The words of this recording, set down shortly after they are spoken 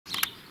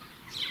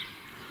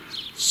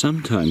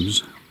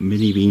Sometimes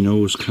mini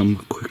Beanos come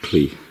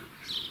quickly.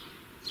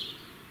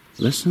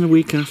 Less than a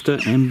week after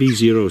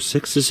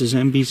MB06, this is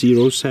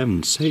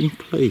MB07, same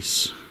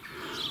place.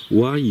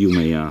 Why, you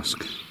may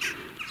ask?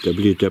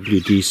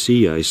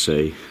 WWDC, I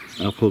say,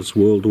 Apple's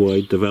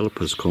Worldwide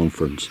Developers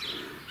Conference.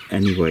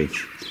 Anyway,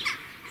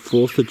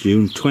 4th of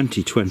June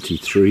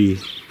 2023,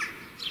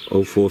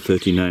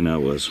 04:39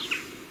 hours.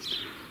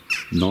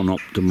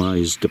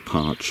 Non-optimized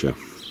departure.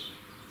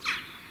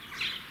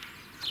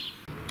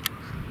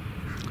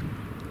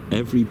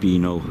 Every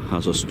Beano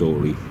has a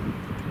story.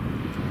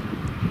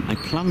 I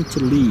planned to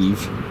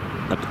leave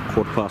at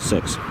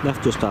 6:15,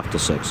 left just after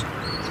 6.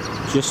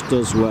 Just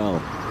as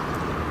well.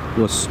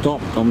 Was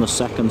stopped on the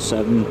Second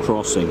Severn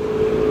Crossing.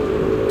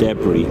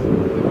 Debris.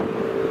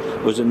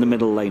 Was in the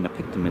middle lane. I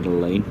picked the middle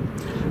lane.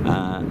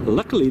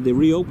 Luckily they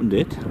reopened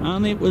it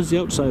and it was the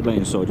outside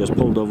lane, so I just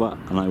pulled over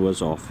and I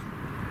was off.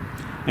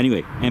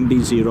 Anyway,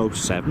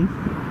 MB07.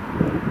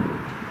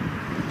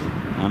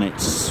 And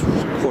it's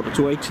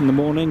 7:45 in the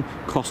morning.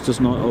 Costa's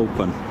not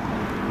open,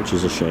 which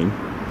is a shame.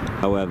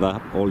 However,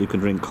 all you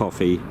can drink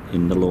coffee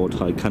in the Lord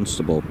High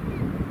Constable.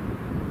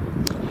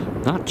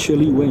 That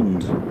chilly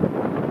wind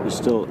is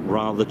still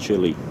rather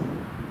chilly.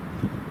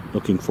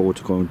 Looking forward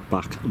to going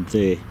back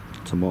there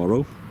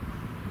tomorrow.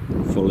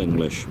 Full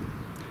English.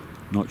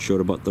 Not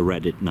sure about the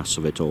Redditness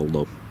of it all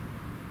though.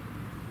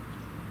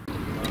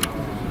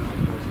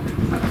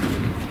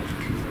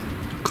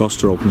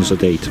 Costa opens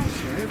at 8.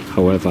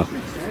 However,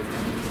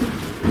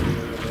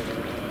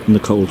 in the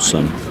cold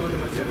sun.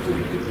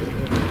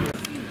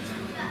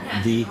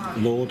 The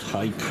Lord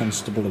High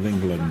Constable of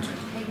England.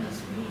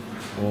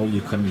 All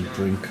you can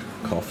drink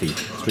coffee.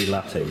 3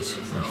 lattes,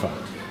 in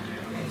fact.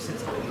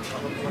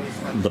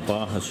 The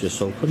bar has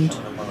just opened.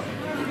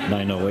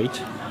 9:08.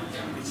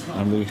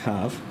 And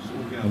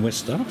we're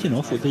starting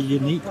off with a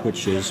unique,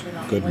 which is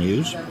good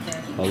news.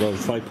 Although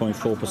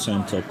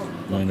 5.4% at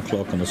 9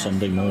 o'clock on a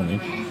Sunday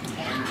morning.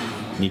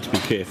 Need to be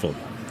careful.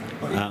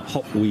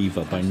 Hop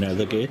Weaver by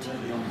Nethergate.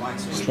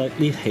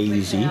 Slightly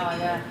hazy,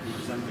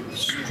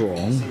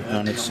 strong,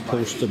 and it's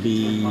supposed to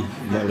be,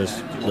 well,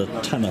 there's a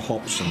ton of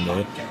hops in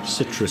there,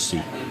 citrusy.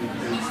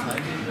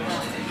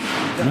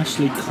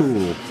 Nicely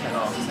cool.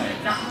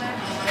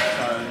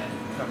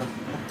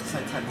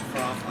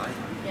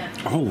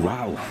 Oh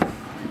wow.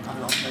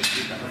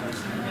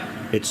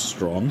 It's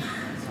strong,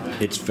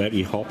 it's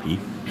very hoppy,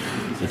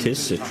 it is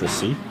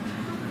citrusy,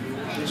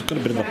 it's got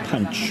a bit of a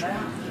punch.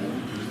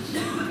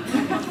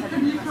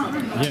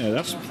 Yeah,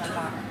 that's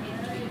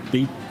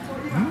B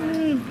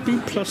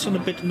plus and a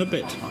bit.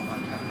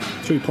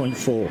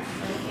 3.4.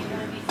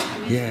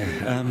 Yeah,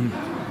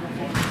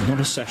 not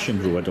a session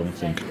brew, I don't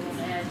think.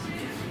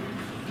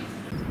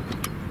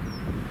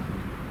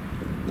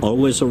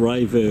 Always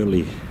arrive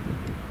early.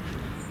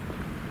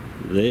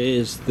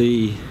 There's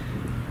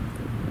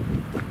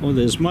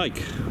there's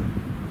Mike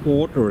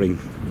watering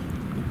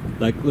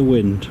like the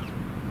wind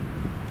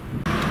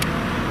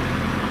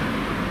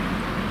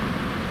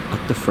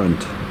at the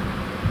front.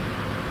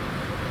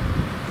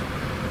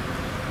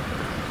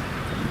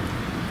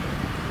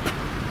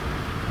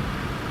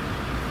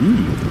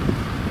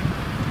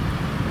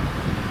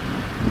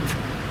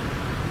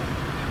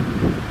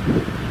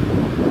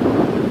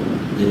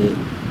 The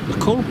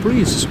cold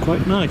breeze is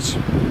quite nice.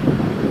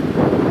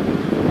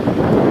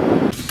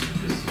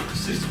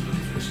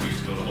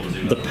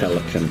 The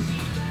Pelican.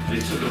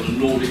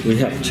 We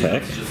have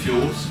tech.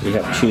 We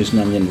have cheese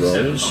and onion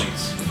rolls.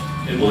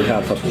 We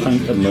have a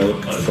pint of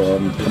Murk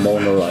from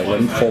Pomona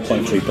Island,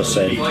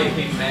 4.3%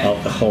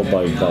 alcohol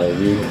by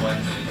volume.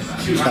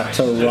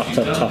 Tata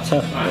Rata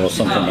Tata or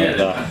something like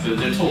that,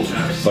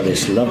 but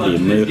it's lovely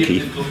and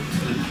murky.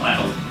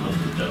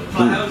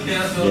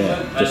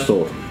 Yeah, just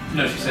thought.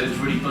 No, she said it's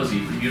really buzzy,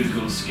 but you'd have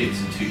gone skids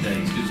in 2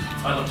 days. Because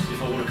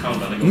if I want to calm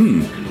down, I go walk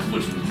in the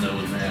woods with no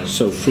one there.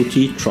 So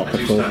fruity,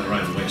 tropical,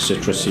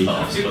 citrusy,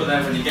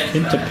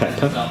 hint of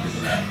pepper.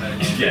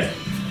 Yeah.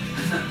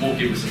 Walk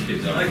in with some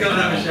kids. Light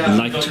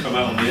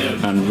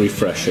and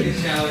refreshing.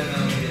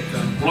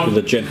 With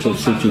a gentle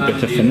fruity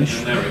bitter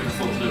finish.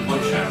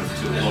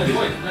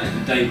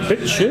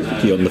 Bit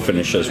sherbety on the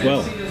finish as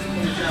well.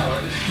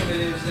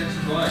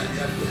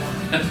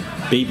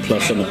 B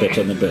plus and a bit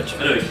and a bit.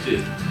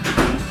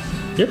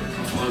 Yep.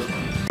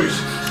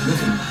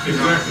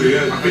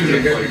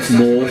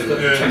 More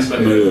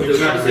Murk.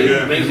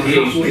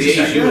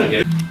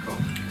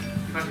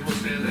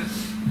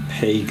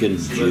 Pagan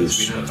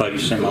juice,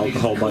 5%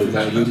 alcohol by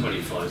volume,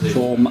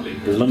 from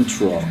Blunt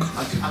Rock.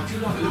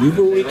 You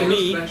go with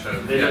me,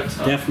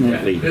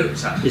 definitely.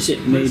 Is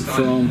it made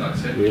from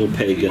real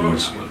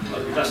pagans?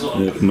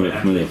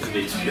 Murk.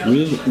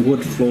 Real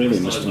wood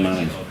flooring, Mr.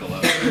 Man.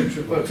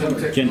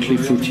 Gently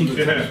fruity.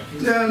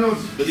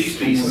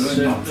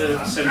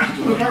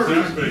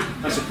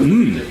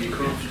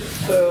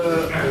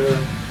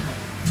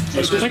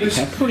 It's quite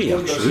peppery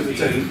actually.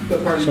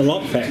 It's a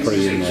lot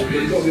peppery in there.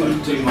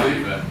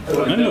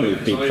 I know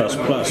it'd be plus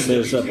plus.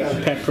 There's a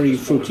peppery,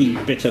 fruity,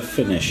 bitter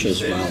finish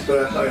as well.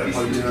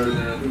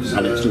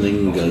 And it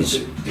lingers.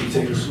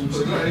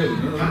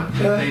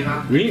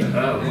 Really?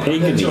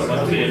 Pagany?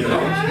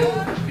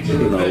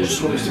 Who knows?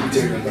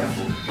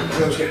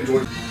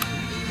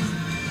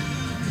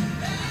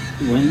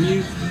 When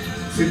you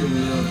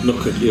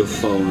look at your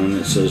phone and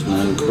it says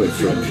 £9 for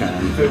a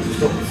can,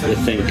 you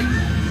think,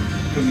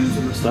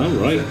 is that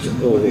right?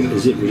 Or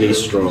is it really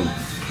strong?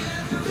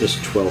 It's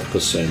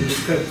 12%.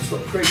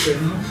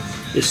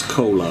 It's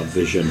Cola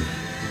Vision.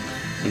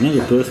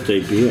 Another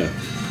birthday beer.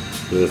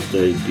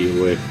 Birthday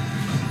beer,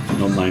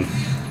 not mine.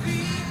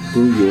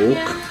 Brew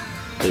York,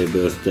 their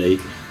birthday,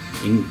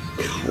 in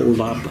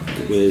collab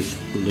with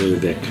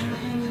Lerwick.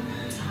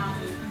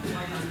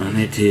 And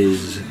it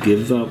is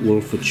Give That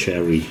Wolf a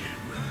Cherry.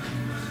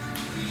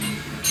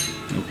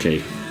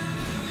 Okay.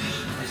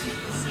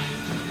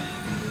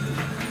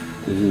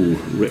 Ooh,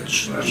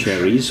 rich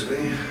cherries.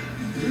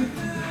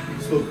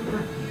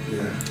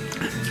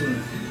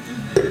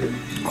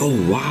 Oh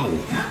wow.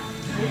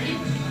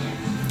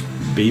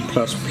 B++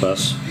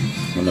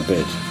 and a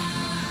bit.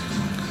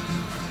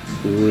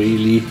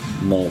 Really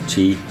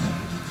malty,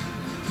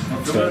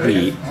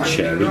 very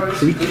cherry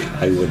creek,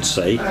 I would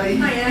say.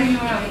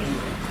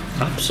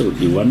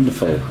 Absolutely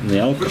wonderful. And the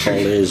alcohol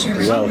is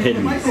well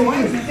hidden,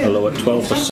 although at 12%.